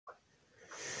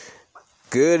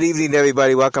Good evening,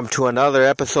 everybody. Welcome to another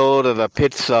episode of the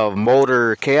Pits of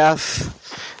Motor Chaos.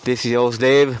 This is your host,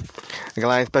 Dave. I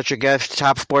got a special guest,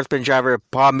 top sportsman driver,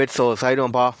 Paul Mitsos. How you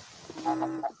doing, Paul?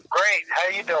 Great. How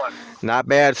you doing? Not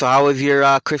bad. So how was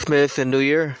your Christmas and New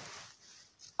Year?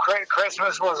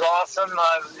 Christmas was awesome.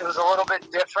 It was a little bit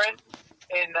different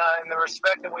in the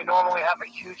respect that we normally have a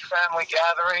huge family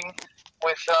gathering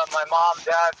with my mom,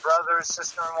 dad, brothers,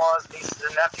 sister-in-laws, nieces,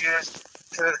 and nephews,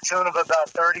 to the tune of about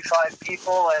 35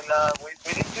 people, and we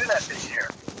didn't do that this year.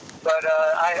 But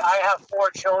I have 4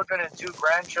 children and 2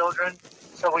 grandchildren,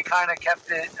 so we kind of kept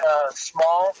it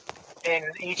small in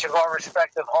each of our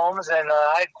respective homes, and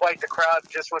I had quite the crowd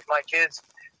just with my kids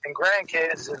and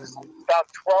grandkids. It was about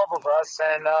 12 of us,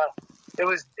 and it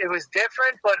was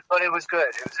different, but it was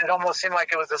good. It almost seemed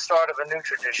like it was the start of a new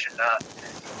tradition.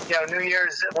 New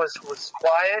Year's was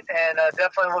quiet, and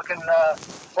definitely looking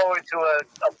forward to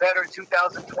a better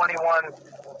 2021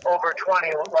 over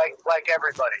 20, like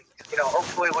everybody.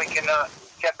 Hopefully we can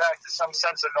get back to some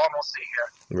sense of normalcy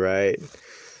here. Right.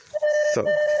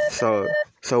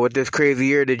 So with this crazy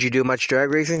year, did you do much drag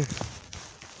racing?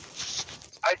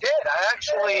 I did. I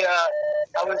actually,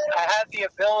 I had the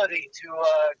ability to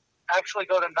actually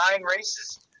go to 9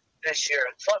 races this year.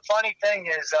 Funny thing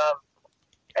is,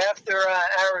 after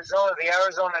Arizona, the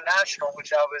Arizona National,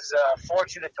 which I was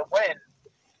fortunate to win,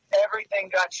 everything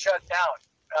got shut down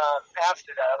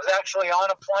after that. I was actually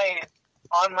on a plane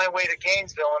on my way to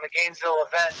Gainesville, and the Gainesville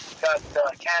event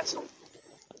got canceled.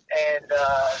 And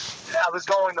I was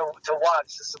going to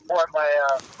watch to support my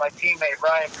teammate,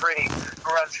 Ryan Pretty,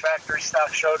 who runs Factory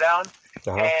Stock Showdown.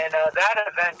 Uh-huh. And that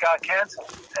event got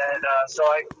canceled. And so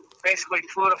I basically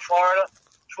flew to Florida,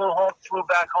 flew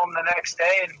back home the next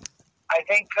day. And I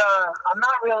think, I'm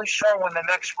not really sure when the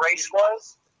next race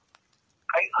was.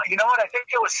 You know what? I think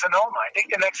it was Sonoma. I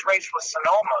think the next race was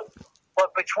Sonoma.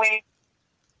 But between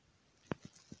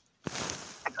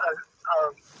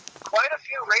quite a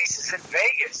few races in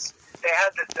Vegas. They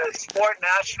had the Sport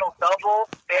National Double,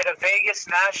 they had a Vegas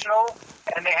National,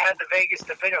 and they had the Vegas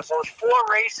Divisional. So it was 4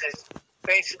 races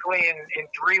basically in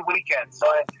 3 weekends. So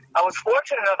I was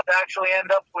fortunate enough to actually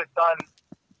end up with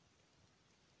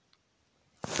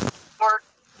 4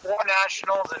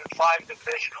 nationals and 5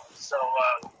 divisionals. So,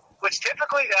 which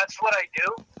typically that's what I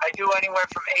do. I do anywhere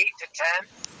from 8 to 10.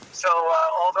 So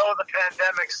although the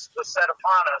pandemic was set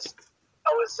upon us,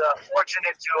 I was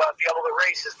fortunate to be able to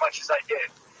race as much as I did.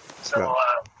 So, it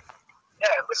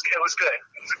was good. It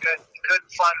was a good,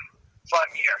 fun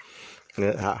year.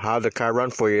 Yeah, how'd the car run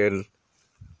for you?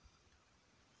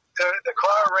 The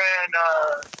car ran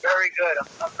very good.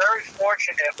 I'm very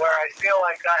fortunate where I feel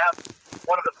like I have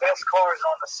one of the best cars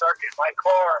on the circuit. My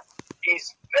car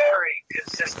is very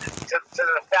consistent to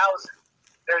the 1,000.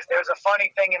 There's a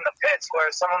funny thing in the pits where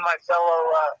some of my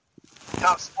fellow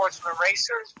top sportsman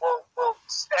racers will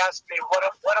ask me,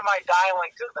 what am I dialing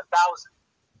to the 1,000?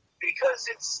 Because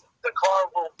the car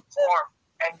will perform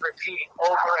and repeat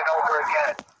over and over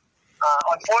again.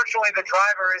 Unfortunately, the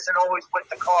driver isn't always with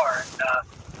the car, and,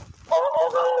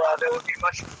 although there would be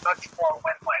much more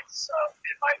wind lights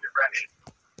in my direction.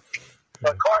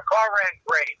 But car ran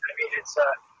great. I mean,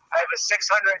 I have a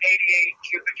 688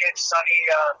 cubic inch Sunny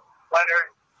Leonard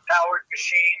powered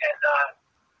machine, and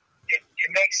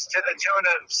it makes to the tune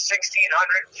of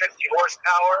 1,650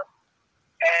 horsepower,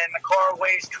 and the car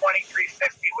weighs 2,350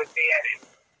 with me in it.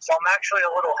 So I'm actually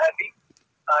a little heavy.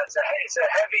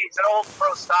 It's an old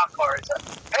pro stock car. It's a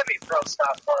heavy pro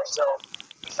stock car. So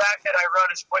the fact that I run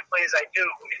as quickly as I do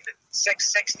in the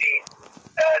 660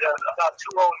 at about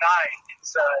 209,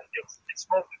 it's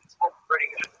moving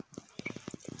pretty good.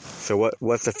 So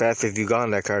what's the fastest you got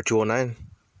in that car? 209?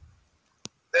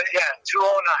 Yeah,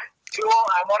 209.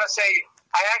 I want to say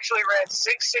I actually ran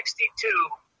 662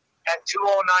 at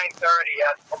 209.30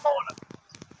 at Pomona.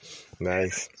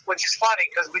 Nice. Which is funny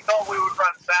because we thought we would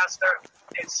run faster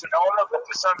in Sonoma, but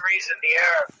for some reason the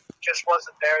air just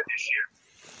wasn't there this year.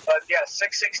 But yeah,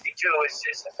 662 is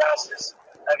the fastest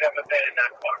I've ever been in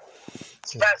that car.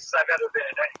 It's the fastest I've ever been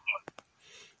in any car.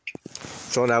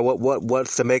 So now,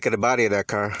 what's the make of the body of that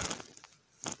car?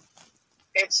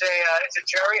 It's a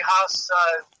Jerry Haas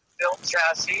built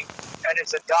chassis, and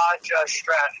it's a Dodge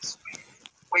Stratus.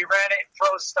 We ran it in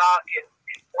pro stock in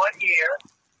 1 year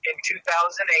in 2008.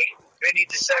 Vinny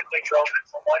DeSegli drove it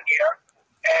for 1 year,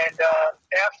 and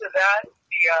after that,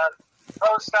 the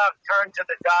pro stock turned to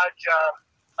the Dodge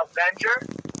Avenger,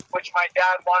 which my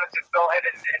dad wanted to go ahead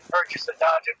and purchase a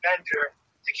Dodge Avenger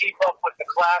to keep up with the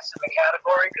class and the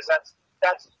category, because that's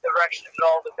the direction that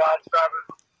all the Dodge drivers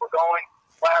were going.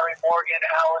 Larry Morgan,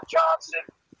 Alan Johnson,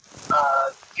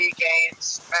 D.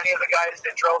 Gaines, many of the guys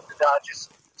that drove the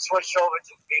Dodges switched over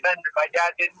to the defender. My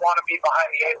dad didn't want to be behind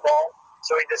the eight ball,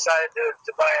 so he decided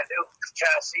to buy a new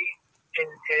chassis in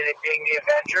it being the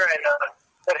Avenger, and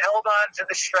but held on to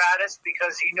the Stratus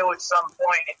because he knew at some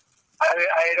point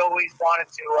I had always wanted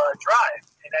to drive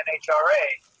in NHRA,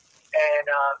 and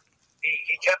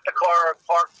he kept the car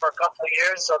parked for a couple of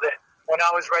years so that when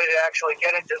I was ready to actually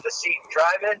get into the seat and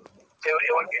drive it,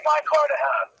 it would be my car to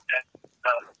have. And,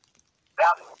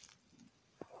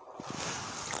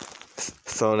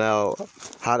 So now,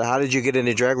 how did you get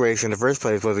into drag racing in the first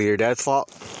place? Was it your dad's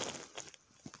fault?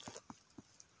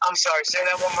 I'm sorry, say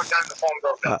that one more time. The phone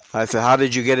broke up. I said, how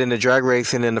did you get into drag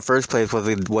racing in the first place? Was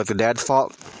it dad's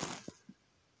fault?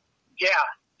 Yeah,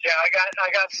 I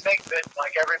got snake bit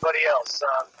like everybody else.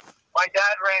 My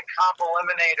dad ran Comp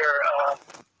Eliminator,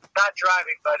 not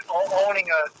driving, but owning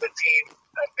the team.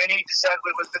 Vinny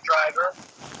DeSegli was the driver.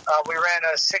 We ran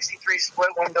a 63 split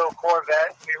window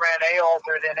Corvette. We ran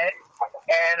A-altered in it.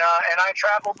 And I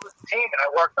traveled with the team, and I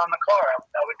worked on the car.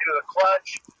 I would do the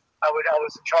clutch. I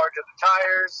was in charge of the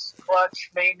tires, clutch,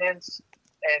 maintenance,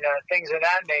 and things of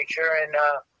that nature. And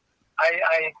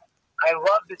I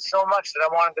loved it so much that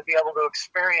I wanted to be able to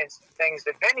experience the things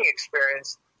that Vinny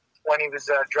experienced when he was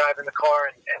driving the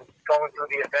car and going through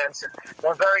the events. And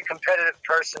I'm a very competitive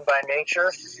person by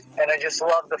nature, and I just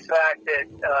love the fact that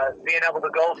being able to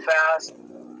go fast,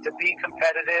 to be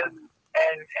competitive,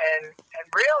 and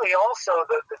really also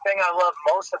the thing I love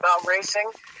most about racing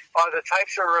are the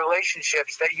types of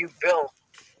relationships that you build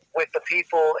with the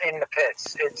people in the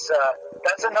pits. It's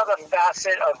that's another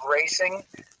facet of racing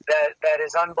that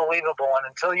is unbelievable, and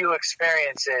until you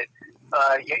experience it,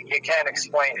 you can't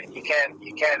explain it. You can't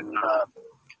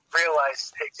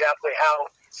realize exactly how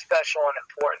special and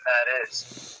important that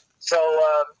is. So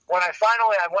when I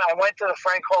went to the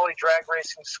Frank Hawley Drag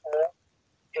Racing School,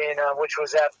 which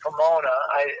was at Pomona.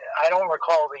 I don't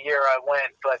recall the year I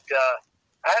went, but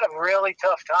I had a really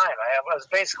tough time. I was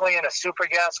basically in a super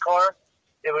gas car.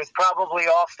 It was probably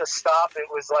off the stop. It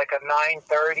was like a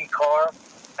 930 car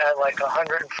at like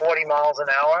 140 miles an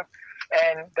hour.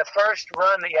 And the first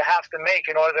run that you have to make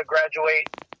in order to graduate,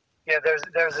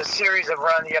 there's a series of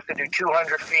runs. You have to do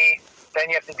 200 feet, then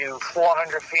you have to do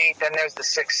 400 feet, then there's the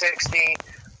 660,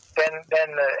 then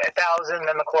the 1,000,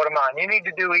 then the quarter mile. You need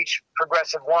to do each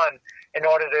progressive one in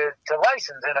order to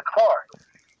license in a car.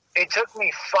 It took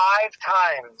me 5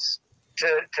 times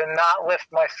to not lift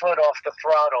my foot off the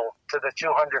throttle to the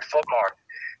 200 foot mark.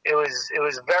 It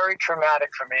was very traumatic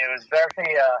for me. It was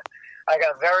very I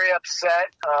got very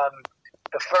upset.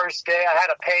 The first day I had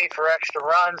to pay for extra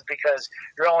runs because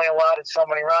you're only allotted so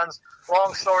many runs.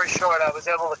 Long story short, I was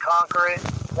able to conquer it.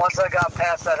 Once I got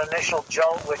past that initial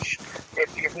jolt, which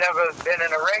if you've never been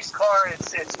in a race car,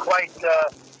 it's quite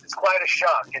a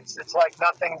shock. It's like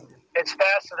nothing. It's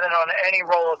faster than on any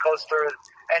roller coaster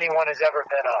anyone has ever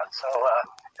been on. So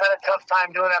had a tough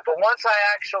time doing that. But once I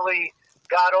actually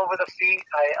got over the feet,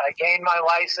 I gained my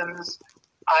license.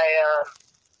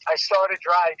 I started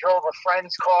I drove a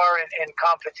friend's car in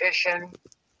competition,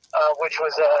 which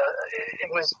was it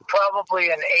was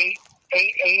probably an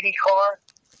 880 car,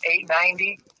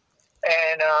 890,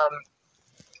 and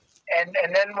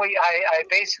then I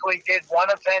basically did one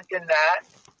event in that,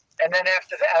 and then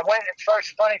after that I went.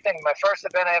 Funny thing, my first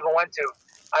event I ever went to,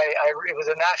 it was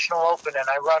a national open, and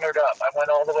I runnered up. I went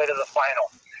all the way to the final.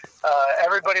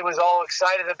 Everybody was all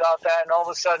excited about that, and all of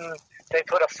a sudden they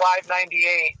put a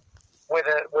 598 with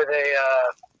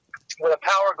a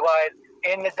power glide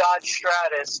in the Dodge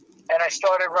Stratus, and I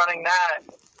started running that,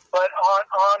 but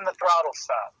on the throttle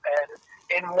stop.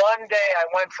 And in one day, I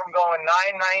went from going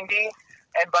 990,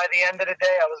 and by the end of the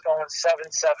day, I was going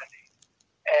 770,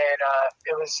 and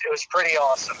it was pretty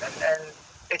awesome. And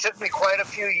it took me quite a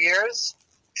few years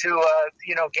to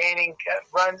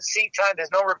run seat time.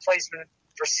 There's no replacement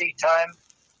for seat time.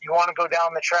 You want to go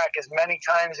down the track as many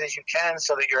times as you can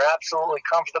so that you're absolutely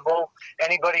comfortable.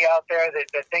 Anybody out there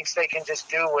that thinks they can just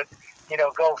do what,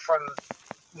 go from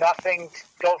nothing,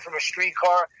 go from a street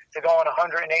car to going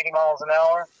 180 miles an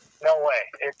hour, no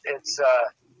way.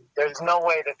 There's no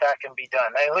way that can be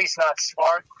done, at least not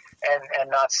smart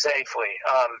and not safely.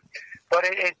 But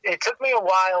it took me a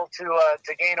while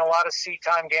to gain a lot of seat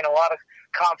time, gain a lot of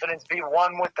confidence, be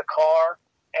one with the car,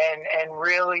 and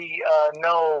really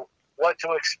know what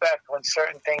to expect when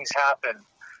certain things happen.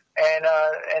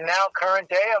 And now current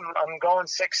day I'm going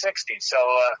 660, so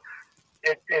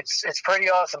it's pretty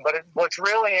awesome. But what's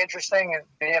really interesting in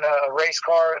being a race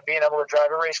car, being able to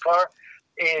drive a race car,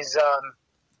 is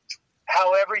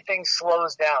how everything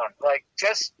slows down. Like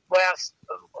just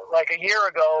a year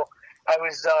ago, I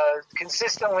was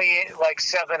consistently like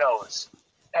 7.0s,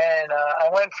 And I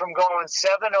went from going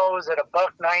 7.0s at a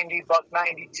 $190,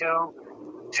 $192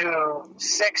 to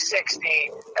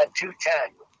 660 at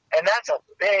 210. And that's a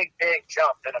big, big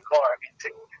jump in a car. I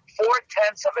mean,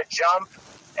 4/10 of a jump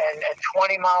and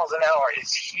 20 miles an hour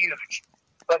is huge.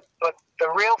 But the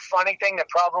real funny thing that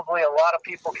probably a lot of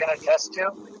people can attest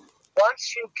to,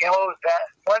 once you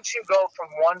go from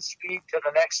one speed to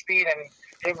the next speed and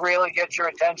it really gets your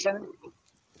attention,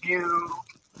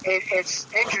 it's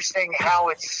interesting how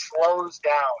it slows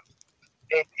down.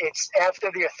 It's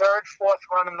after the third, fourth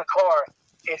run in the car,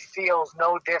 it feels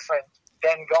no different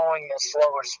than going a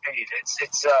slower speed.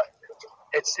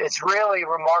 It's really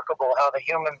remarkable how the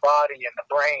human body and the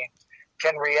brain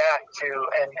can react to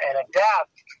and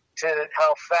adapt to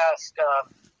how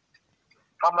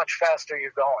much faster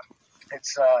you're going.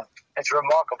 It's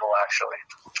remarkable, actually.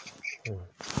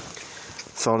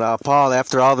 So now, Paul,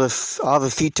 after all the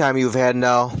seat time you've had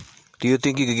now, do you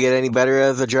think you could get any better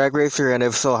as a drag racer? And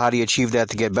if so, how do you achieve that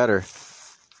to get better?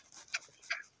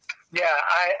 Yeah,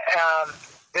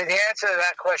 the answer to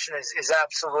that question is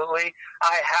absolutely.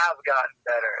 I have gotten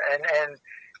better,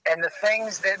 and the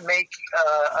things that make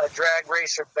a drag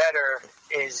racer better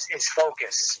is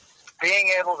focus.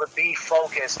 Being able to be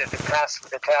focused at the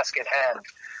task at hand.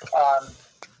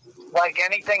 Like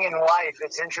anything in life,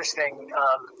 it's interesting.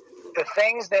 The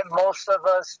things that most of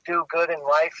us do good in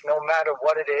life, no matter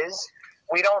what it is,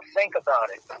 we don't think about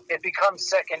it. It becomes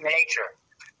second nature.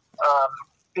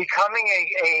 Becoming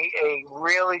a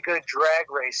really good drag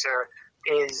racer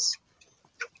is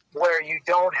where you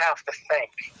don't have to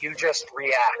think. You just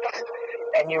react.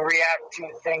 And you react to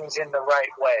things in the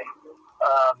right way.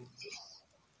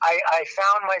 I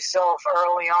found myself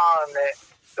early on that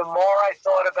the more I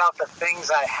thought about the things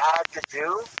I had to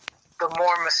do, the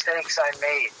more mistakes I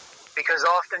made. Because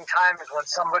oftentimes when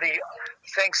somebody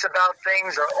thinks about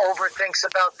things or overthinks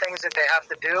about things that they have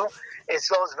to do, it's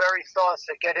those very thoughts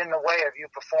that get in the way of you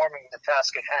performing the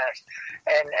task at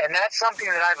hand. And that's something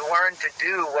that I've learned to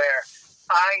do where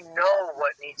I know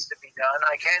what needs to be done.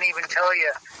 I can't even tell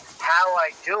you how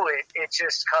I do it. It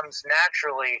just comes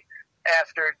naturally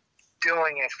after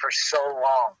doing it for so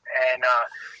long. And,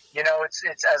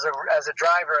 it's as a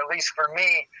driver, at least for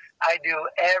me, I do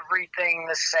everything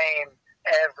the same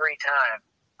every time.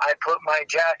 I put my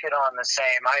jacket on the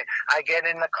same. I get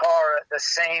in the car at the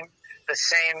same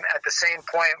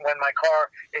point when my car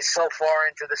is so far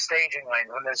into the staging lane,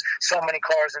 when there's so many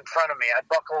cars in front of me. I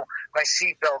buckle my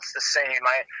seatbelts the same.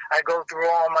 I go through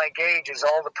all my gauges,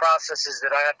 all the processes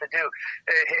that I have to do,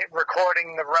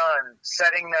 recording the run,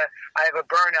 I have a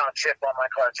burnout chip on my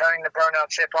car, turning the burnout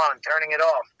chip on, turning it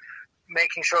off,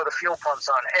 making sure the fuel pump's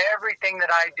on. Everything that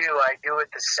I do it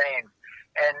the same.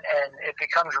 And it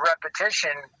becomes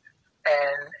repetition,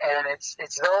 and it's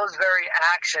those very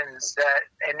actions that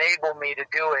enable me to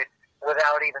do it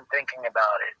without even thinking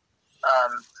about it.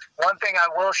 One thing I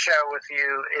will share with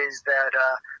you is that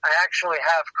I actually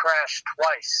have crashed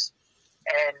twice,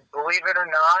 and believe it or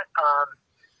not,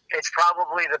 it's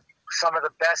probably some of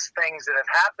the best things that have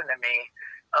happened to me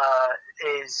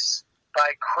is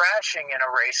by crashing in a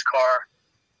race car.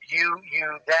 You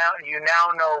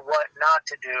now know what not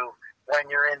to do when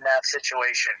you're in that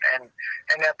situation. And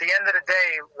at the end of the day,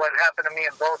 what happened to me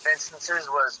in both instances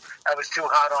was I was too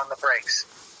hot on the brakes.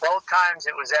 Both times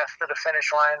it was after the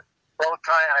finish line. Both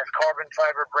times I have carbon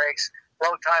fiber brakes.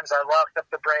 Both times I locked up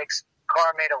the brakes.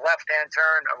 Car made a left-hand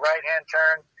turn, a right-hand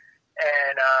turn,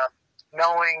 and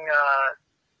knowing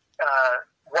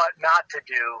what not to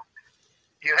do,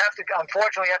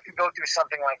 unfortunately, you have to go through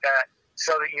something like that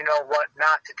so that you know what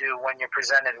not to do when you're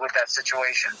presented with that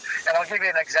situation. And I'll give you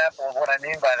an example of what I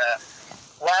mean by that.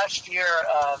 Last year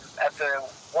at the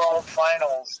World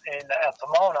Finals at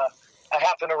Pomona, I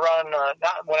happened to run,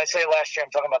 when I say last year,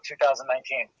 I'm talking about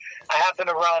 2019. I happened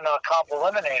to run a comp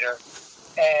eliminator,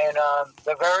 and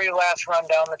the very last run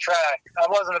down the track, I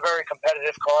wasn't a very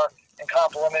competitive car in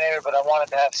comp eliminator, but I wanted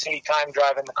to have seat time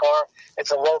driving the car.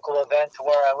 It's a local event to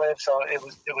where I live, so it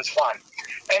was fun.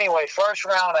 Anyway, first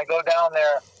round, I go down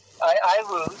there. I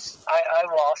lose. I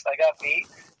lost. I got beat.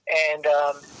 And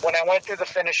when I went through the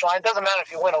finish line, it doesn't matter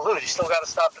if you win or lose. You still got to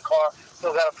stop the car,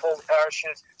 still got to pull the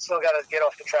parachutes, still got to get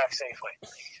off the track safely.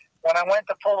 When I went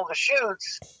to pull the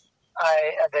chutes,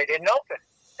 they didn't open.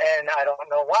 And I don't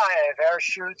know why. I have air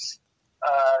chutes,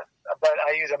 but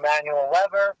I use a manual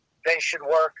lever. They should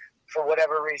work. For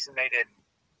whatever reason, they didn't.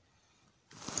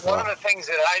 One of the things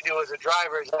that I do as a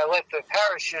driver is I let the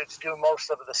parachutes do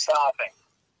most of the stopping,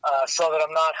 so that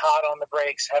I'm not hot on the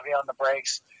brakes, heavy on the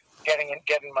brakes,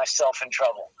 getting myself in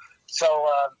trouble. So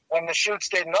when the chutes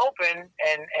didn't open,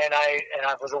 and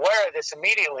I was aware of this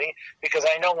immediately because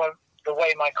I know the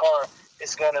way my car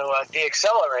is going to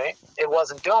deaccelerate. It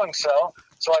wasn't doing so,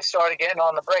 so I started getting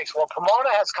on the brakes. Well,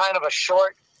 Pomona has kind of a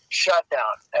short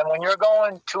shutdown, and when you're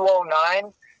going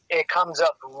 209, it comes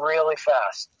up really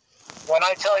fast. When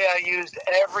I tell you I used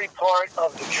every part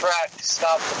of the track to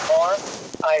stop the car,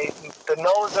 the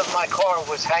nose of my car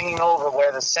was hanging over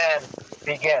where the sand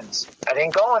begins. I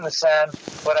didn't go in the sand,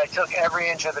 but I took every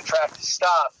inch of the track to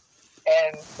stop.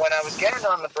 And when I was getting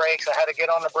on the brakes, I had to get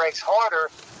on the brakes harder,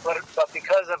 but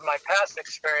because of my past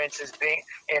experiences being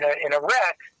in a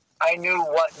wreck, I knew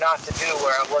what not to do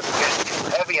where I wasn't getting too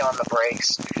heavy on the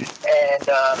brakes. And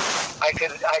I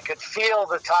could feel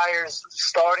the tires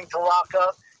starting to lock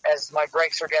up as my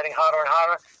brakes are getting hotter and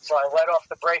hotter. So I let off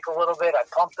the brake a little bit. I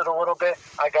pumped it a little bit.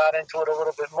 I got into it a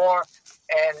little bit more.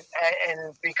 And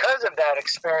because of that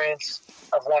experience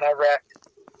of when I wrecked,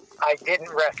 I didn't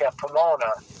wreck at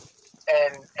Pomona.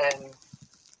 And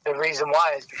the reason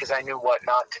why is because I knew what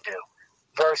not to do.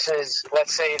 Versus,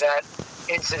 let's say that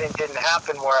incident didn't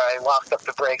happen where I locked up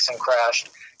the brakes and crashed.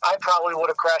 I probably would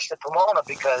have crashed at Pomona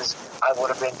because I would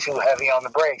have been too heavy on the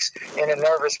brakes in a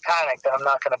nervous panic that I'm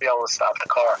not going to be able to stop the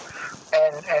car.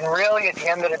 And really, at the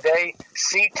end of the day,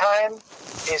 seat time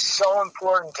is so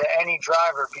important to any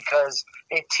driver because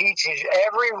it teaches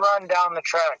every run down the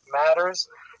track matters.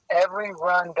 Every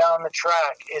run down the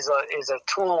track is a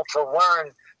tool to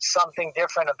learn something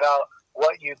different about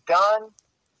what you've done,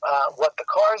 what the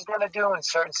car is going to do in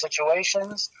certain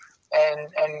situations. And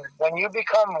when you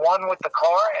become one with the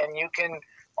car and you can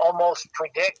almost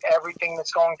predict everything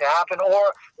that's going to happen,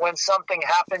 or when something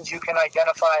happens, you can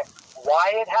identify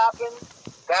why it happened,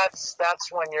 that's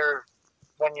when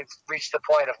you've reached the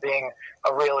point of being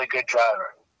a really good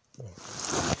driver,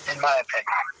 in my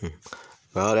opinion.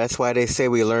 Well, that's why they say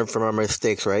we learn from our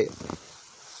mistakes, right?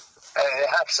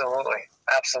 Absolutely.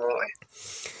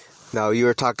 Now, you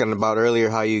were talking about earlier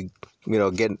how you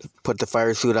put the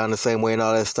fire suit on the same way and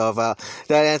all that stuff.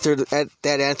 That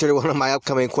answered one of my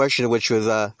upcoming questions, which was,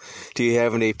 do you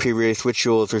have any previous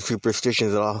rituals or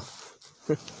superstitions at all?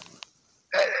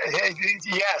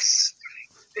 Yes,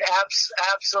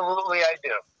 absolutely, I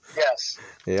do. Yes.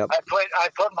 Yep. I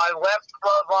put my left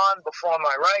glove on before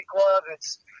my right glove.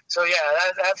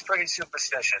 That's pretty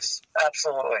superstitious.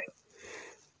 Absolutely.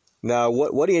 Now,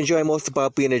 what do you enjoy most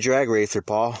about being a drag racer,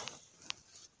 Paul?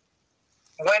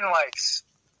 Wind lights.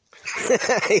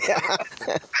 Yeah. I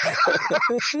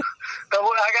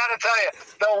got to tell you,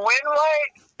 the wind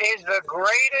light is the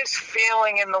greatest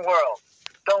feeling in the world.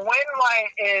 The wind light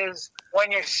is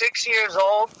when you're 6 years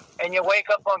old and you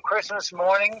wake up on Christmas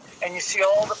morning and you see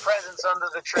all the presents under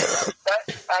the tree. That,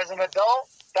 as an adult,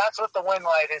 that's what the wind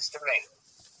light is to me.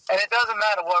 And it doesn't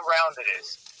matter what round it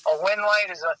is. A wind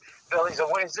light it's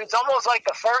almost like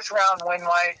the first round wind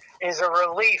light is a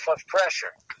relief of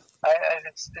pressure.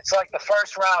 It's like the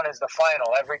first round is the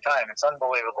final every time. It's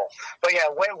unbelievable. But yeah,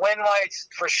 wind lights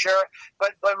for sure.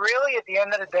 But really, at the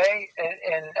end of the day,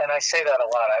 and I say that a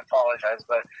lot, I apologize,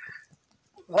 but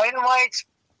wind lights,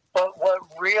 but what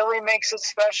really makes it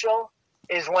special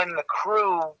is when the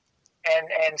crew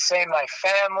and say my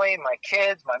family, my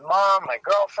kids, my mom, my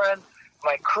girlfriend,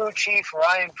 my crew chief,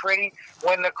 Ryan Pretty,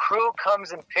 when the crew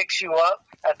comes and picks you up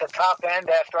at the top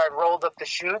end after I've rolled up the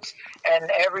chutes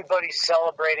and everybody's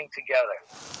celebrating together.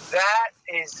 That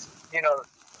is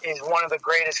one of the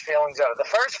greatest feelings ever. The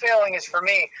first feeling is for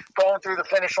me going through the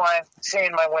finish line,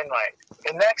 seeing my wind light.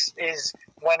 The next is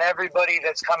when everybody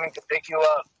that's coming to pick you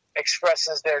up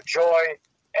expresses their joy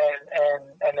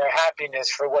and their happiness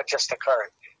for what just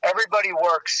occurred. Everybody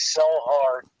works so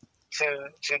hard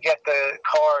to get the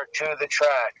car to the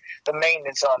track, the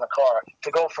maintenance on the car,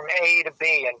 to go from A to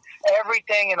B, and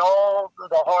everything and all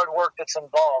the hard work that's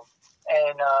involved,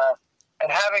 and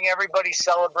having everybody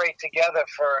celebrate together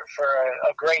for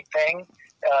a great thing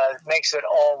makes it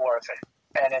all worth it,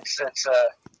 and it's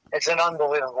an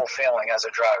unbelievable feeling as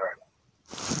a driver.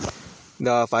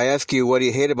 Now, if I ask you what do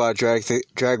you hate about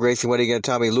drag racing, what are you going to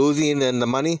tell me? Losing and the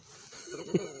money?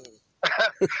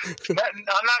 I'm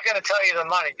not going to tell you the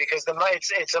money because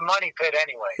it's a money pit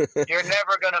anyway. You're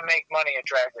never going to make money at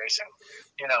drag racing,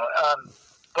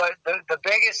 But the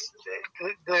biggest,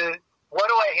 what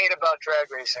do I hate about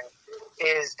drag racing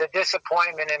is the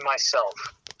disappointment in myself.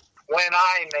 When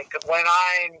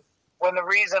the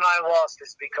reason I lost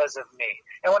is because of me.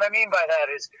 And what I mean by that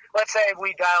is, let's say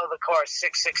we dial the car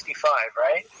 665,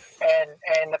 right?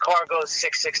 And the car goes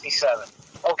 667.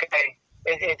 Okay.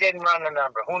 It didn't run the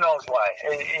number. Who knows why?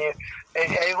 It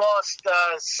lost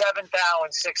 7th thou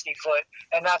and 60 foot,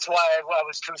 and that's why I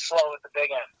was too slow at the big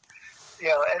end.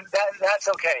 And that's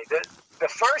okay. The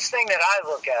first thing that I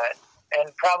look at,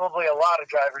 and probably a lot of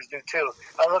drivers do too,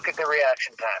 I look at the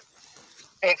reaction time.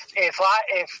 if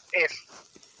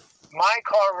my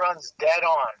car runs dead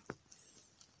on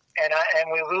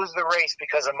and we lose the race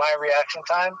because of my reaction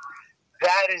time,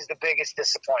 that is the biggest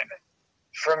disappointment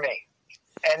for me.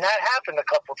 And that happened a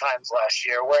couple times last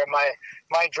year where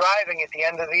my driving at the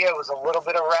end of the year was a little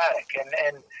bit erratic.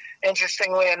 And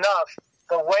interestingly enough,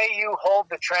 the way you hold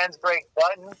the trans brake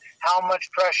button, how much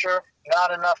pressure,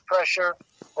 not enough pressure,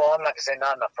 well, I'm not going to say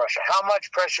not enough pressure, how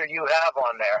much pressure you have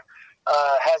on there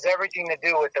has everything to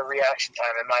do with the reaction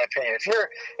time, in my opinion.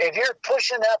 If you're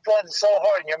pushing that button so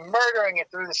hard and you're murdering it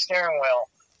through the steering wheel,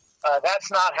 that's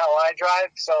not how I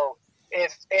drive. So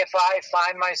if I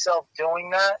find myself doing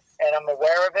that and I'm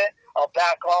aware of it, I'll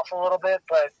back off a little bit.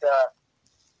 But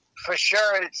for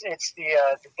sure, it's the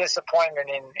disappointment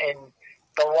in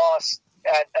the loss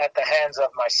at the hands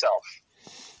of myself.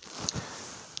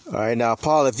 All right, now,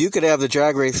 Paul, if you could have the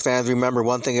drag race fans remember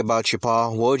one thing about you,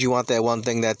 Paul, what would you want that one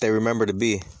thing that they remember to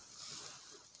be?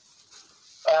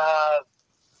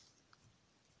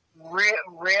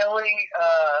 Really,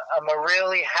 I'm a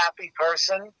really happy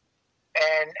person,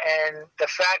 and the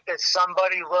fact that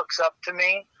somebody looks up to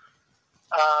me,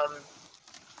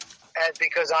 and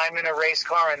because I'm in a race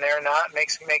car and they're not,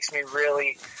 makes me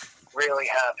really, really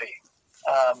happy.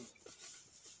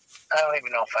 I don't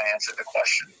even know if I answered the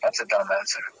question. That's a dumb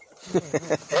answer.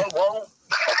 Well,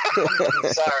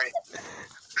 sorry.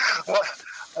 What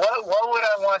would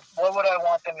I want? What would I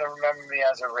want them to remember me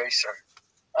as a racer?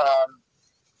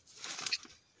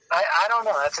 I don't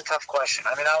know. That's a tough question.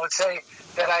 I mean, I would say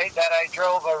that I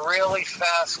drove a really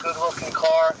fast, good-looking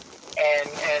car,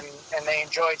 and they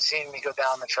enjoyed seeing me go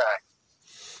down the track.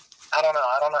 I don't know.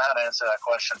 I don't know how to answer that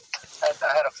question. I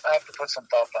have to put some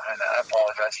thought behind that. I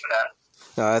apologize for that.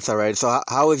 No, that's all right. So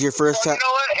how was your first time? You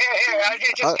know what? Here.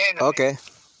 It just came to okay.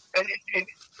 me.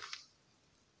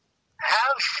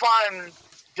 Have fun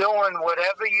doing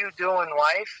whatever you do in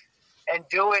life and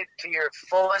do it to your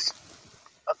fullest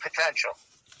potential.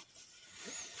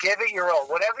 Give it your all.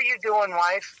 Whatever you do in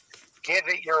life, give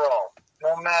it your all,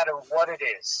 no matter what it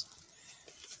is.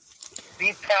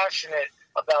 Be passionate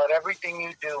about everything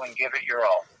you do and give it your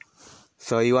all.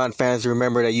 So you want fans to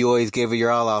remember that you always gave it your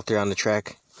all out there on the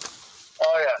track?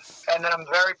 Oh, yeah. And I'm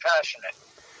very passionate.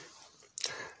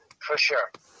 For sure.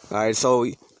 All right, so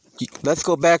let's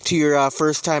go back to your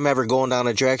first time ever going down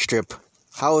a drag strip.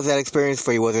 How was that experience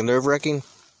for you? Was it nerve-wracking?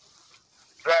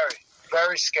 Very,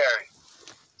 very scary.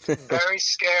 Very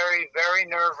scary, very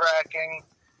nerve-wracking,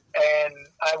 and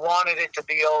I wanted it to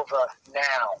be over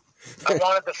now. I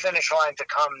wanted the finish line to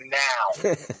come now.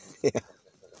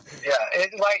 Yeah,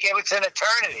 it was an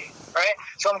eternity, right?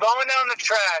 So I'm going down the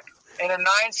track in a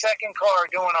 9-second car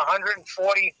doing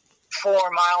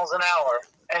 144 miles an hour,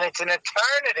 and it's an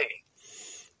eternity.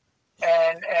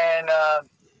 And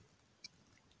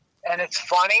it's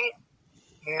funny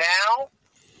now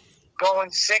going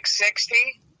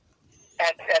 660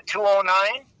 at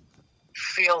 209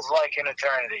 feels like an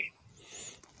eternity.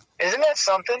 Isn't that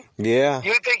something? Yeah.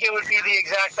 You'd think it would be the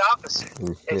exact opposite.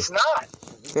 It's not.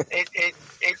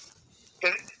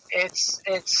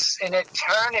 It's an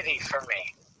eternity for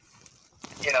me.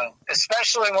 You know,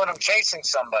 especially when I'm chasing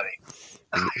somebody.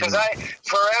 Because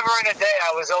forever and a day,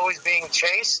 I was always being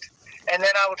chased, and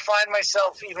then I would find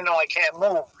myself, even though I can't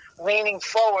move, leaning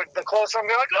forward. The closer I'm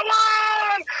going, like, come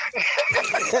on!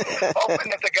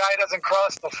 Hoping that the guy doesn't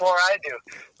cross before I do.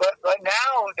 But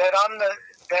now that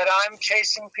I'm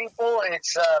chasing people,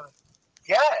 it's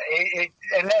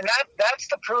that's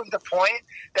to prove the point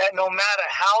that no matter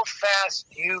how fast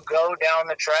you go down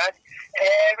the track,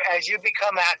 as you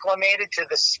become acclimated to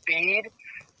the speed,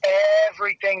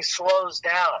 everything slows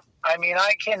down. I mean,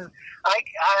 I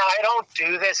don't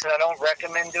do this, and I don't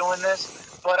recommend doing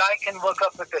this, but I can look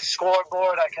up at the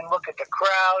scoreboard, I can look at the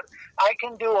crowd, I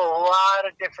can do a lot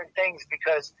of different things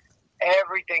because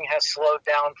everything has slowed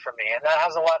down for me, and that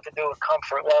has a lot to do with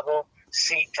comfort level,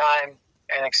 seat time,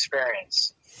 and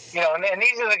experience. You know, and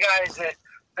these are the guys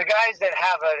that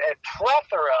have a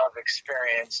plethora of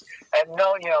experience and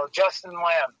know, you know, Justin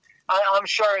Lamb. I'm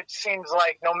sure it seems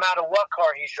like no matter what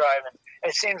car he's driving,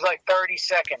 it seems like 30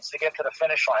 seconds to get to the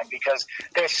finish line because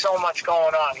there's so much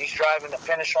going on. He's driving the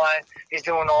finish line. He's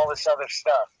doing all this other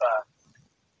stuff.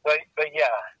 But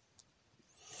yeah,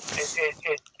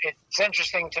 it's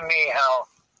interesting to me how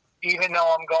even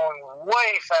though I'm going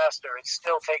way faster, it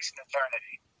still takes an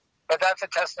eternity. But that's a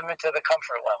testament to the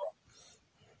comfort level.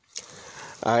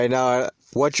 All right, now,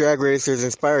 what drag racers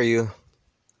inspire you?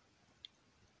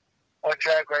 What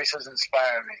drag races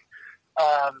inspire me?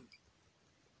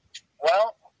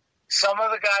 Well, some of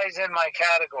the guys in my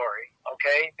category,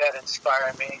 okay, that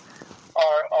inspire me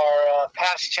are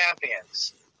past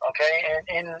champions. okay,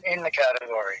 in the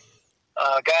category.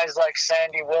 Guys like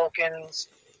Sandy Wilkins,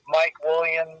 Mike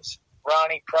Williams,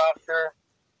 Ronnie Proctor.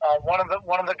 One of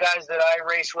the guys that I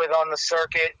race with on the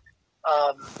circuit,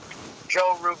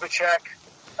 Joe Rubicek,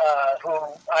 who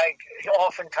I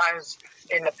oftentimes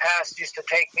in the past used to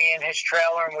take me in his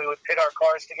trailer and we would pit our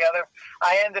cars together.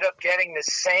 I ended up getting the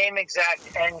same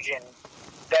exact engine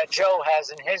that Joe has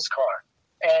in his car.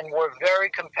 And we're very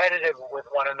competitive with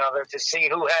one another to see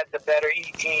who had the better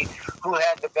ET, who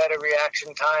had the better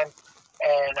reaction time.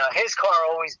 And his car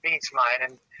always beats mine,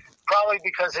 and probably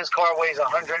because his car weighs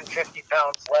 150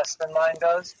 pounds less than mine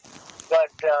does.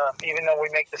 But even though we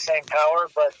make the same power,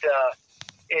 but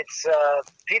it's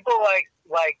people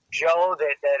like Joe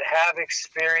that have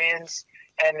experience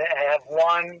and have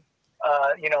won,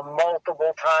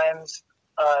 multiple times.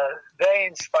 They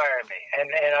inspire me,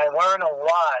 and I learn a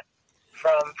lot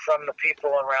from the people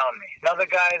around me. Another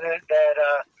guy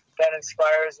that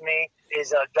inspires me is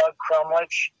Doug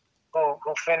Crumlich,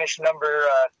 who finished number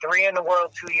 3 in the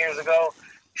world 2 years ago,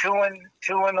 two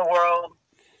in the world.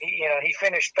 He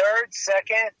finished third,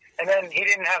 second, and then he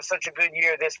didn't have such a good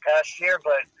year this past year,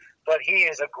 but he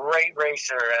is a great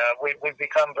racer. We've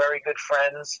become very good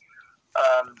friends.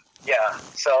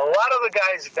 So a lot of the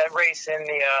guys that race in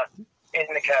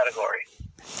the category.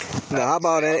 Now, how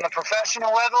about on the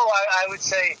professional level? I would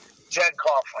say Jed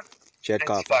Coughlin. Jed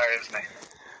Coughlin inspires me.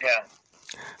 Yeah.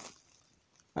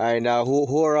 All right, now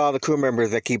who are all the crew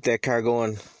members that keep that car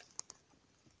going?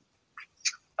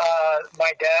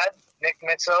 My dad, Nick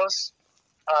Mitsos,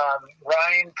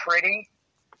 Ryan Pretty,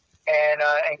 and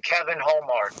Kevin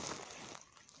Holmard.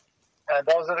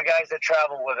 Those are the guys that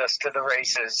travel with us to the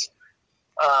races.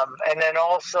 And then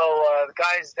also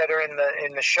guys that are in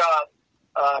the shop.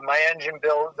 My engine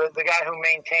build, the guy who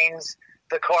maintains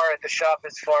the car at the shop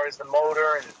as far as the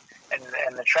motor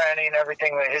and the tranny and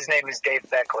everything. His name is Dave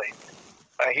Beckley.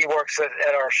 He works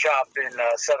at our shop in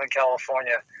Southern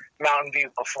California, Mountain View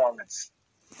Performance.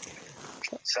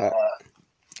 So,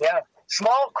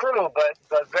 small crew, but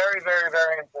very, very,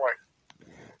 very important.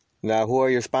 Now, who are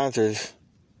your sponsors?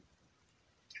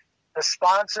 The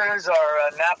sponsors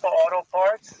are Napa Auto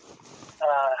Parts,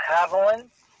 Haviland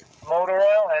Motor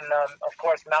Oil, and of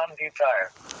course Mountain View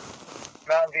Tire.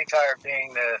 Mountain View Tire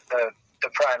being the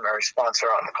primary sponsor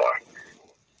on the car.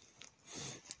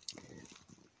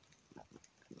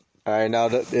 All right, now,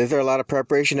 is there a lot of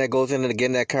preparation that goes into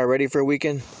getting that car ready for a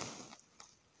weekend?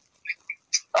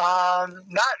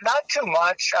 Not too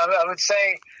much. I would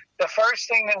say the first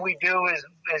thing that we do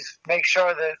is make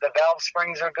sure that the valve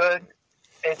springs are good.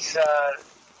 It's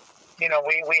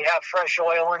we have fresh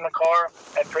oil in the car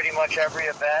at pretty much every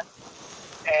event,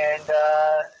 and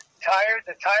the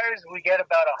tires we get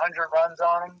about 100 runs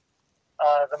on them.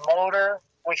 The motor,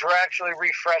 which we're actually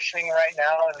refreshing right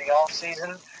now in the off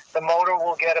season, the motor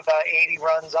will get about 80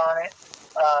 runs on it.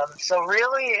 So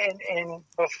really, in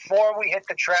before we hit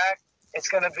the track, it's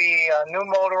going to be new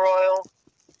motor oil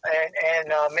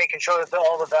and making sure that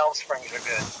all the valve springs are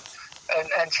good,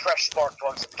 and fresh spark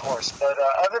plugs, of course. But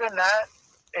other than that,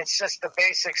 it's just the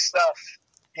basic stuff.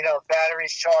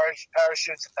 Batteries charged,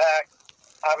 parachutes packed.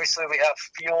 Obviously, we have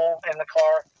fuel in the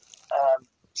car.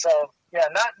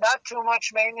 Not too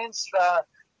much maintenance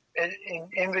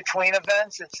in between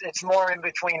events. It's more in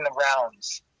between the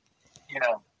rounds.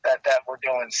 That we're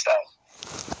doing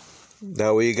stuff.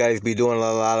 Now, will you guys be doing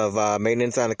a lot of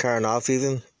maintenance on the car in off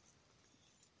season?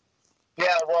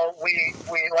 Yeah, well, we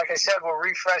like I said, we're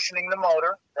refreshing the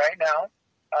motor right now.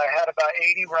 I had about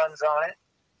 80 runs on it,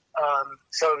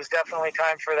 so it was definitely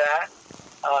time for that.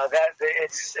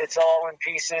 It's all in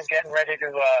pieces, getting ready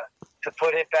to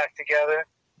put it back together.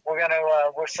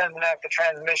 We're sending out the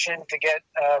transmission to get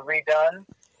redone,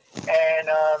 and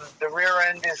the rear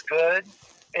end is good.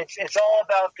 It's all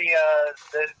about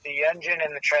the engine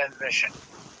and the transmission.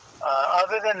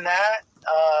 Other than that,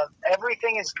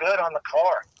 everything is good on the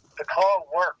car. The car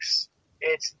works.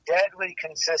 It's deadly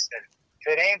consistent.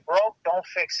 If it ain't broke, don't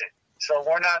fix it. So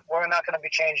we're not going to be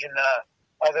changing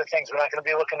other things. We're not going to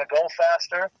be looking to go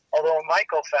faster, although it might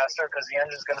go faster because the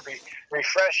engine's going to be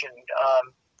refreshened.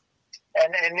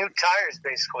 And new tires,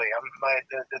 basically.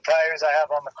 The tires I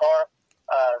have on the car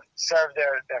serve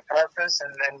their purpose,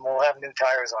 and then we'll have new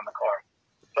tires on the car.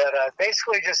 But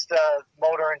basically just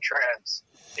motor and trans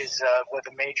is were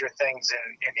the major things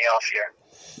in the off year.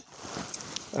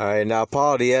 All right, now,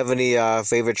 Paul, do you have any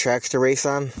favorite tracks to race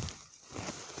on?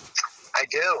 I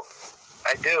do.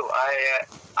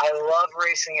 I love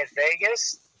racing at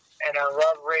Vegas, and I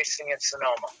love racing at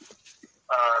Sonoma.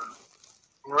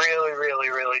 Really, really,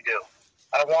 really do.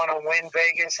 I want to win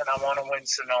Vegas, and I want to win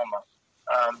Sonoma.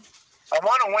 I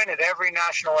want to win at every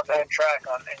national event track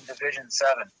in Division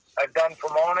 7. I've done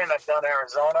Pomona and I've done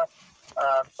Arizona.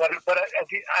 But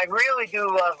I really do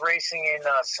love racing in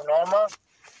Sonoma,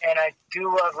 and I do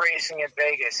love racing in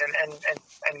Vegas. And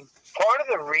part of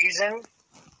the reason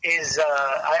is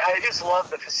I just love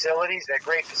the facilities. They're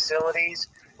great facilities.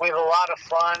 We have a lot of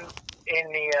fun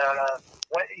in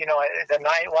the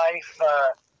nightlife,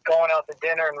 going out to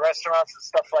dinner and restaurants and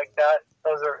stuff like that.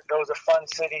 Those are fun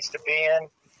cities to be in.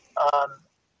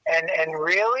 And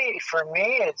really, for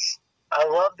me, I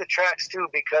love the tracks too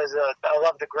because I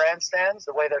love the grandstands,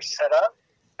 the way they're set up,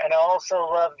 and I also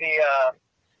love the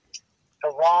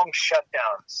long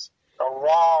shutdowns.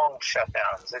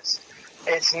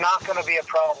 It's not going to be a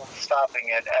problem stopping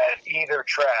it at either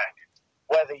track,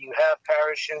 whether you have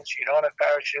parachutes, you don't have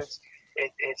parachutes.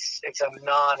 It's a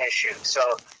non-issue. So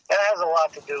that has a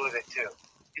lot to do with it too.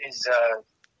 Is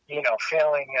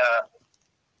feeling.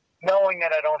 Knowing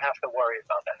that I don't have to worry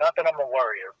about that. Not that I'm a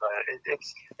worrier, but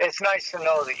it's nice to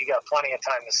know that you got plenty of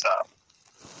time to stop.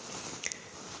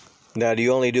 Now, do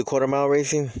you only do quarter-mile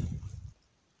racing?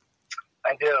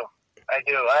 I do. I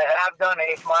have done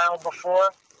 8 mile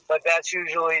before, but that's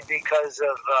usually because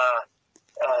of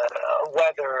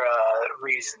weather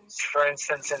reasons. For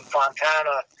instance, in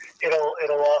Fontana,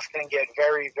 it'll often get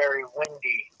very, very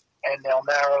windy, and they'll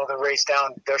narrow the race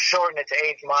down. They'll shorten it to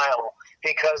 8 mile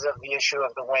because of the issue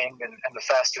of the wind and the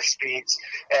faster speeds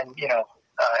and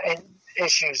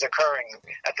issues occurring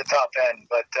at the top end.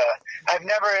 But I've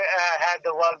never had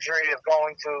the luxury of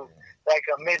going to like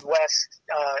a Midwest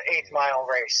 8 mile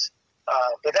race.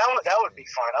 But that would be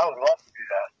fun. I would love to do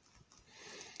that.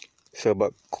 So,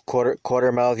 but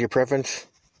quarter mile is your preference?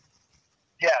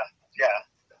 Yeah,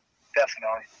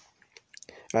 definitely.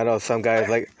 I know some guys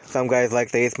like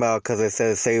the 8th mile because it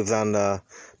says it saves on the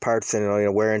parts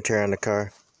and wear and tear on the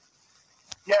car.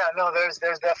 Yeah, no, there's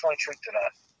definitely truth to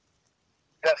that.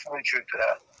 Definitely truth to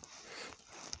that.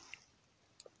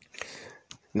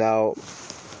 Now,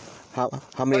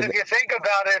 how many? But if you think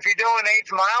about it, if you're doing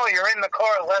 8th mile, you're in the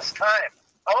car less time.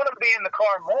 I want to be in the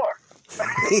car more.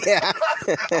 Yeah.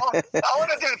 I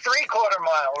want to do 3/4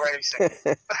 mile racing.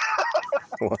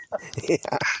 Well,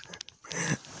 yeah.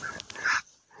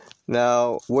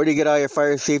 Now, where do you get all your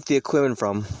fire safety equipment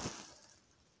from?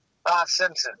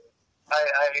 Simpson.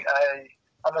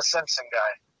 I'm a Simpson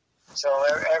guy, so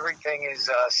everything is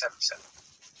Simpson.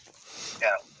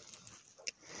 Yeah.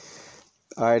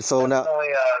 All right, so now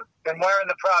been wearing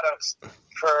the products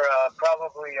for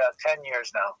probably 10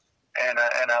 years now, and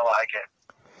I like it.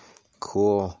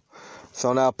 Cool.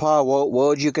 So now, Paul, what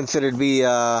would you consider to be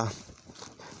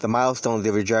the milestones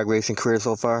of your drag racing career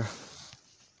so far?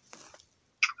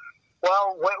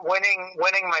 Well, winning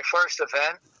my first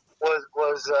event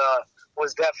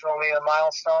was definitely a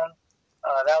milestone.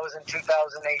 That was in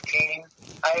 2018.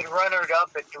 I had runnered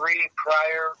up at 3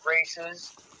 prior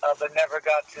races, but never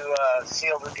got to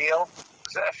seal the deal.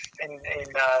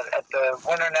 At the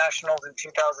Winter Nationals in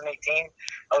 2018,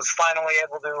 I was finally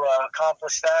able to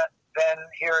accomplish that. Then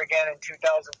here again in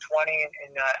 2020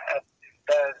 at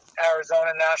the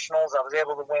Arizona Nationals, I was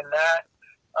able to win that.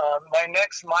 My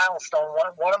next milestone,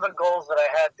 one of the goals that I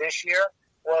had this year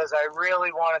was I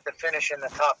really wanted to finish in the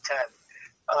top 10.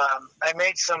 I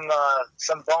made some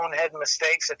bonehead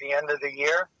mistakes at the end of the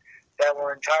year that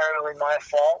were entirely my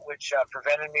fault, which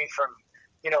prevented me from,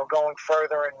 going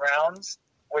further in rounds,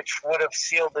 which would have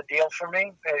sealed the deal for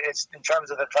me. It's in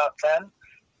terms of the top 10,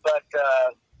 but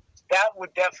that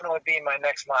would definitely be my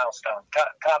next milestone,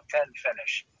 top 10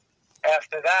 finish.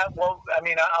 After that, I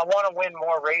want to win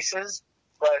more races,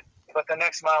 but the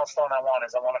next milestone I want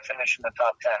to finish in the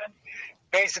top 10. And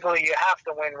basically, you have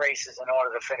to win races in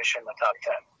order to finish in the top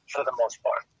 10 for the most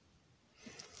part.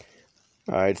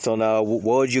 All right, so now what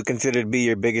would you consider to be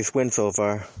your biggest win so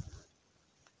far?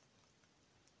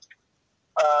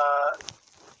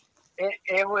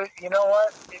 It was,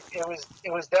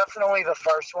 it was definitely the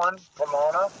first one,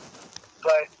 Pomona,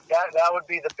 but that would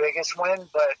be the biggest win.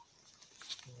 But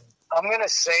I'm going to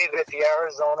say that the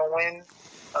Arizona win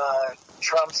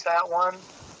trumps that one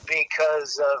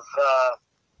because of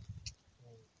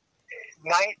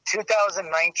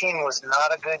 2019 was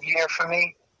not a good year for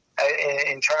me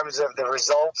in terms of the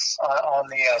results on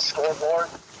the scoreboard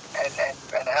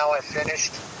and how I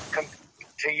finished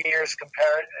to years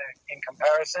in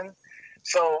comparison.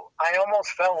 So I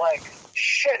almost felt like,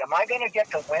 shit, am I going to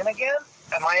get to win again?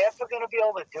 Am I ever going to be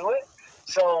able to do it?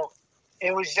 So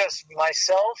it was just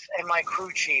myself and my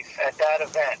crew chief at that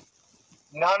event.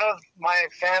 None of my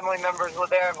family members were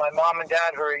there. My mom and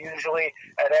dad, who are usually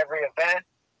at every event,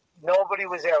 nobody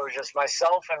was there. It was just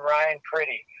myself and Ryan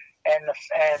Pretty. And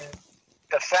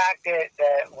the fact that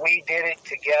we did it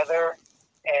together,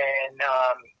 and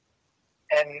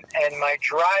my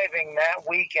driving that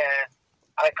weekend,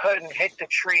 I couldn't hit the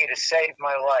tree to save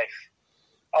my life.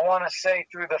 I want to say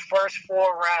through the first 4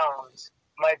 rounds,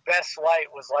 my best light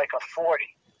was like a 40.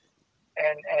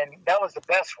 And that was the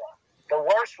best one. The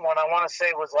worst one, I want to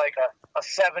say, was like a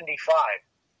 75.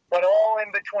 But all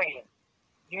in between.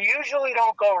 You usually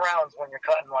don't go rounds when you're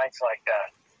cutting lights like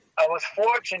that. I was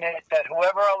fortunate that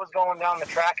whoever I was going down the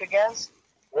track against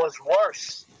was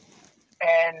worse.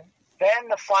 And then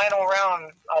the final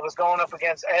round, I was going up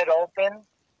against Ed Open,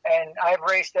 and I've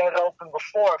raced Ed Open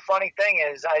before. Funny thing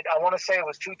is, I want to say it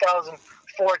was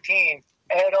 2014.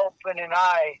 Ed Open and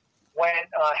I went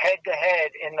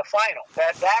head-to-head in the final.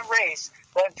 That race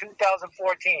was in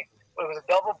 2014. It was a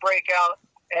double breakout.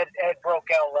 Ed broke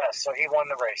out less, so he won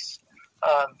the race.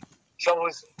 So it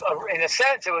was, in a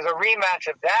sense, it was a rematch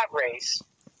of that race.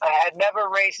 I had never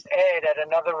raced Ed at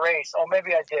another race. Oh,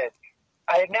 maybe I did.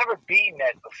 I had never beaten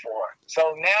Ed before.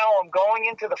 So now I'm going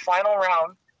into the final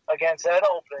round against Ed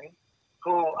Open,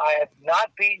 who I have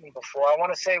not beaten before. I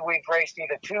want to say we've raced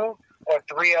either 2 or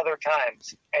 3 other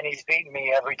times, and he's beaten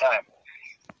me every time.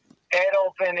 Ed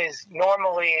Open is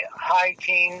normally high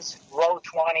teens, low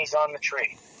 20s on the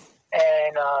tree.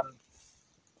 And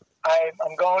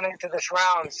I'm going into this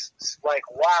round like,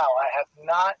 wow, I have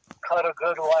not cut a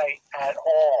good light at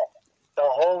all the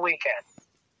whole weekend.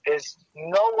 There's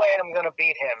no way I'm going to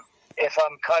beat him if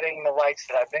I'm cutting the lights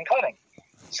that I've been cutting.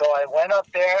 So I went up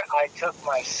there. I took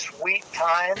my sweet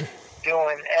time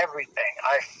doing everything.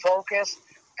 I focused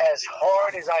as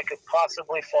hard as I could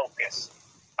possibly focus.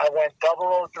 I went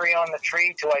 003 on the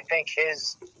tree to, I think,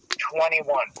 his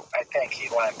 21. I think he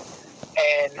went.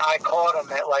 And I caught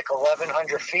him at like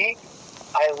 1,100 feet.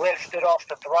 I lifted off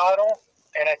the throttle,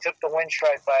 and I took the wind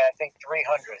strike by, I think,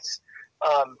 300s.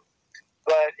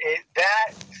 But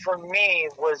that, for me,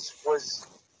 was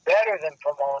better than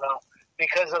Pomona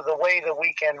because of the way the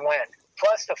weekend went.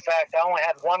 Plus the fact I only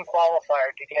had 1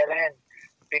 qualifier to get in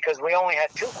because we only had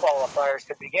 2 qualifiers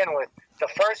to begin with. The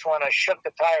first one, I shook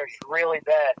the tires really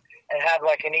bad and had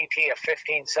like an ET of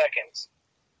 15 seconds.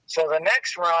 So the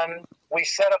next run, we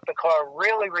set up the car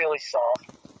really, really soft.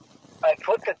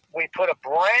 We put a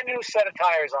brand new set of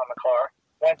tires on the car,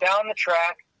 went down the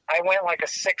track. I went like a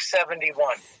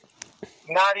 671.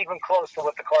 Not even close to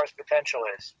what the car's potential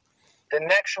is. The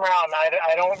next round,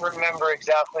 I don't remember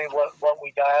exactly what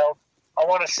we dialed. I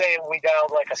want to say we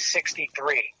dialed like a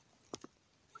 63.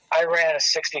 I ran a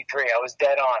 63. I was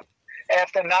dead on.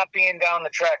 After not being down the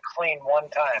track clean 1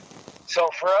 time. So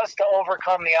for us to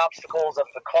overcome the obstacles of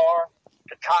the car,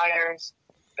 the tires,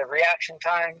 the reaction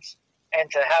times,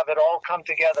 and to have it all come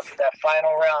together for that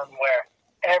final round where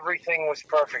everything was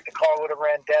perfect. The car would have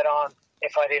ran dead on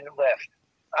if I didn't lift.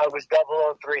 I was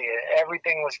 003.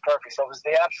 Everything was perfect. So it was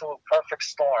the absolute perfect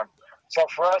storm. So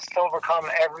for us to overcome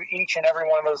each and every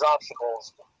one of those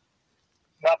obstacles,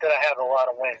 not that I have a lot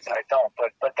of wins, I don't,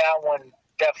 but that one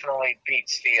definitely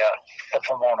beats the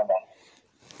Pomona one.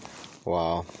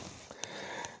 Wow.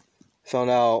 So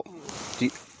now,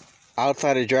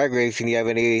 outside of drag racing, do you have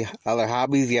any other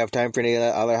hobbies? Do you have time for any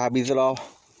other hobbies at all?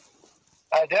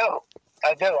 I do.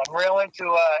 I'm real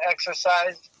into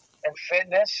exercise and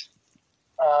fitness.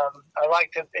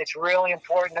 It's really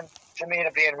important to me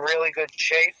to be in really good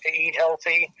shape, to eat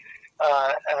healthy,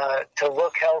 to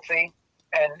look healthy,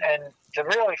 and to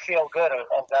really feel good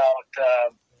about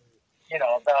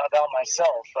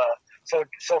myself. So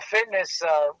fitness,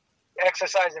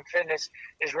 exercise and fitness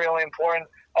is really important.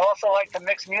 I also like to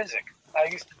mix music. I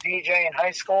used to DJ in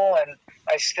high school, and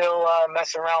I still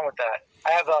mess around with that.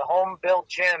 I have a home-built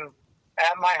gym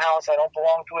at my house. I don't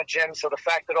belong to a gym, so the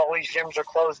fact that all these gyms are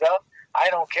closed up, I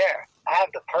don't care. I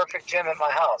have the perfect gym at my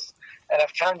house, and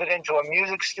I've turned it into a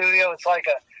music studio. It's like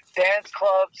a dance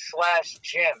club /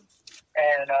 gym,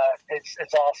 and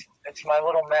it's awesome. It's my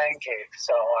little man cave.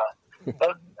 So,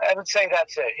 but I would say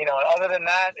that's it. Other than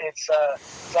that, it's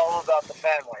all about the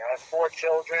family. I have 4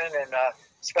 children, and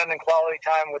spending quality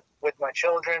time with my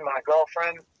children, my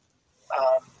girlfriend,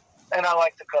 and I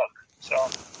like to cook. So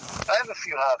I have a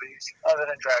few hobbies other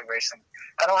than drag racing.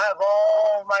 I don't have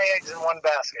all my eggs in one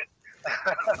basket.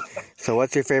 So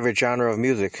what's your favorite genre of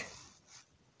music?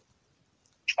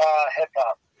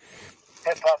 Hip-hop.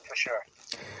 Hip-hop for sure.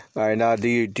 All right, now do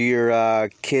your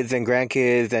kids and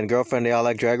grandkids and girlfriend, they all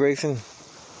like drag racing?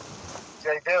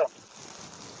 They do.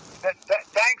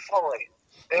 Thankfully.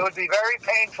 It would be very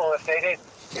painful if they didn't.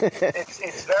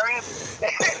 It's very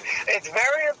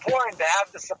important to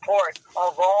have the support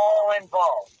of all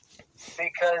involved,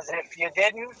 because if you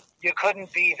didn't, you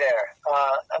couldn't be there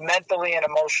mentally and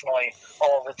emotionally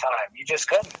all the time. You just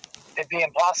couldn't. it'd be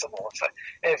impossible.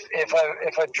 If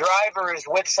a driver is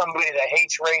with somebody that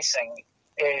hates racing,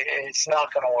 it's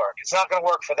not going to work. It's not going to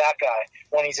work for that guy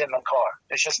when he's in the car.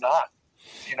 It's just not.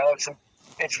 You know, it's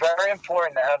very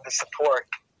important to have the support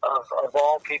of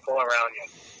all people around you.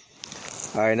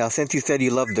 All right, now since you said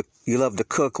you love to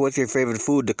cook, what's your favorite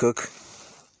food to cook?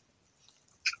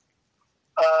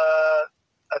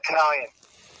 Italian.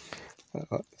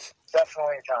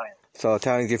 Definitely Italian. So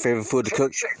Italian's your favorite food to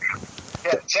cook?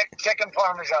 Chicken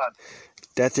Parmesan.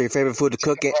 That's your favorite food to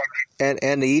cook and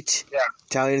to eat? Yeah.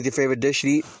 Italian is your favorite dish to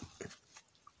eat?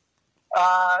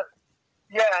 Yeah,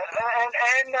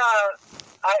 and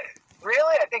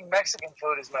I think Mexican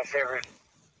food is my favorite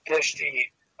dish to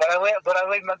eat. But I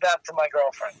leave that to my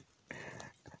girlfriend.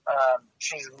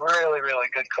 She's really, really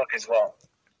good cook as well.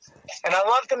 And I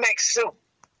love to make soup.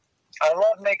 I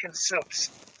love making soups.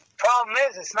 Problem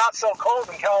is, it's not so cold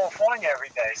in California every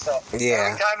day. So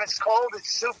every time it's cold,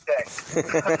 it's soup day.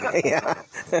 Yeah.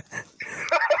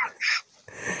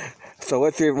 So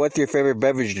what's your favorite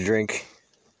beverage to drink?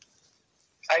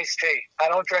 Iced tea. I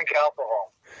don't drink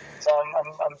alcohol, so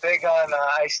I'm big on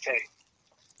iced tea.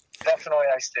 Definitely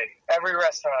iced tea. Every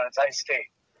restaurant, it's iced tea.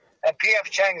 And P.F.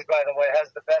 Chang's, by the way,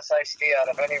 has the best iced tea out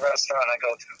of any restaurant I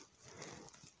go to.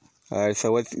 All right,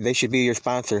 so they should be your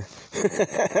sponsor.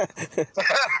 Exactly.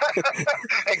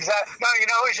 No, you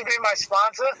know who should be my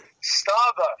sponsor?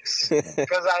 Starbucks.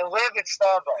 Because I live at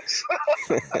Starbucks.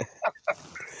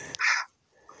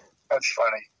 That's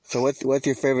funny. So what's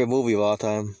your favorite movie of all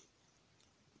time?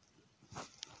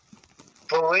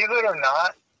 Believe it or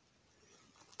not,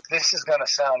 this is going to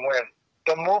sound weird.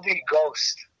 The movie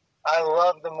Ghost. I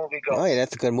love the movie Ghost. Oh, yeah,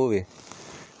 that's a good movie.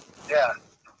 Yeah.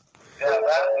 Yeah,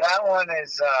 that one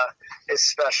is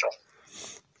special.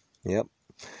 Yep.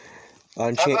 How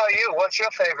about you? What's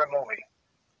your favorite movie?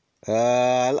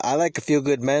 I like A Few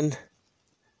Good Men.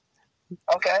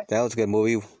 Okay. That was a good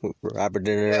movie. Robert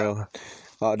De Niro. Yeah.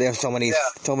 Oh, there's so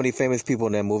many famous people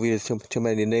in that movie. There's too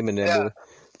many to name in that movie.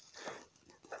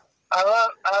 I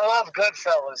love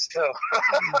Goodfellas too.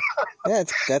 Yeah,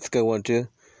 that's a good one too.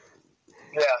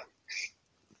 Yeah.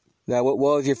 Now, what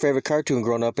was your favorite cartoon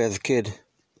growing up as a kid?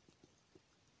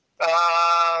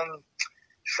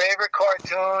 Favorite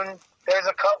cartoon? There's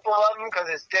a couple of them because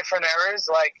it's different eras.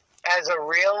 Like as a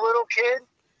real little kid,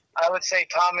 I would say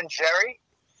Tom and Jerry.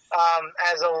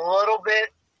 As a little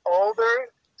bit older,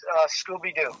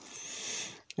 Scooby Doo.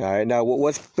 All right. Now,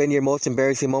 what's been your most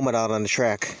embarrassing moment out on the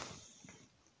track?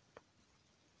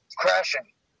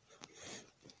 Crashing.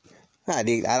 I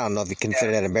don't know if you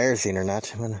consider that embarrassing or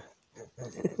not.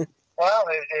 Well,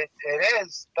 it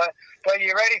is. But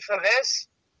you ready for this?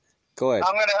 Go ahead.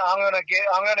 I'm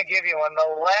gonna give you one.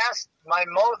 My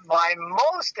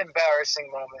most embarrassing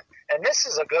moment, and this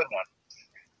is a good one,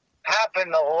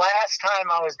 happened the last time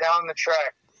I was down the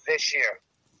track this year.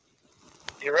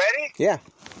 You ready? Yeah.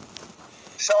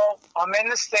 So I'm in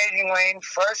the staging lane,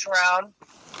 first round,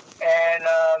 and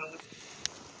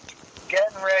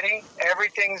getting ready.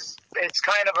 It's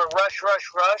kind of a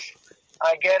rush.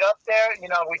 I get up there,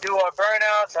 we do our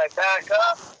burnouts, I back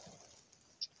up,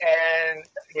 and,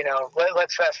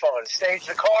 let's fast forward. Stage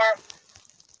the car,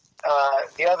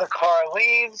 the other car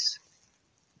leaves,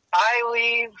 I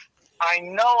leave, I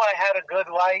know I had a good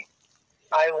light,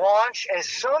 I launch. As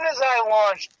soon as I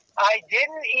launched, I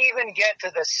didn't even get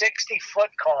to the 60-foot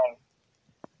cone,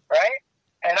 right?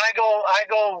 And I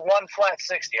go one flat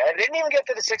 60. I didn't even get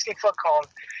to the 60-foot cone,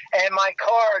 and my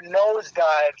car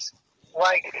nosedives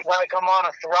like I'm on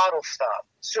a throttle stop,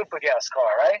 super gas car,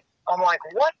 right? I'm like,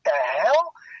 what the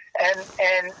hell?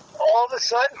 And all of a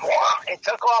sudden, it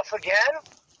took off again,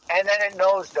 and then it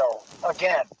nosedove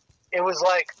again. It was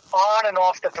like on and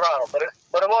off the throttle, but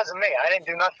it wasn't me. I didn't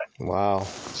do nothing. Wow.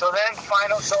 So then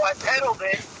so I pedaled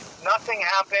it. Nothing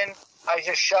happened. I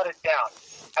just shut it down.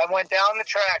 I went down the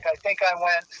track. I think I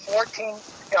went 14.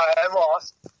 I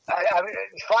lost.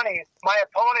 It's funny. My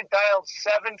opponent dialed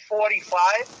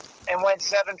 745 and went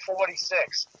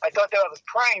 746. I thought I was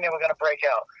praying they were going to break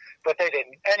out, but they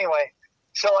didn't. Anyway,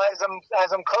 so as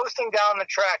I'm coasting down the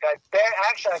track, I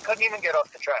couldn't even get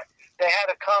off the track. They had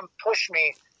to come push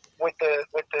me with the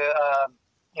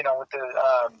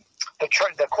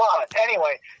quad.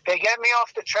 Anyway, they get me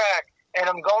off the track, and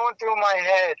I'm going through my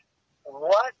head,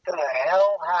 what the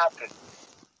hell happened?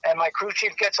 And my crew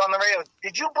chief gets on the radio,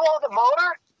 did you blow the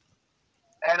motor?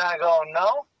 And I go,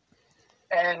 no.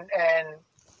 And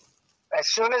as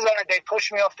soon as they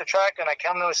push me off the track and I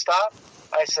come to a stop,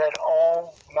 I said,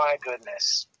 oh my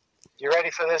goodness. You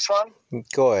ready for this one?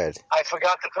 Go ahead. I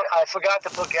forgot to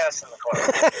put gas in the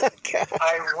car.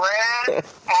 I ran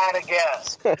out of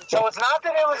gas. So it's not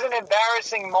that it was an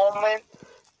embarrassing moment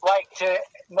like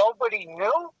nobody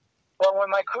knew. But when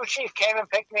my crew chief came and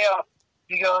picked me up,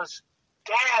 he goes,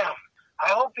 "Damn, I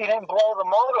hope you didn't blow the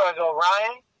motor." I go,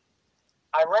 "Ryan,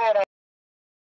 I ran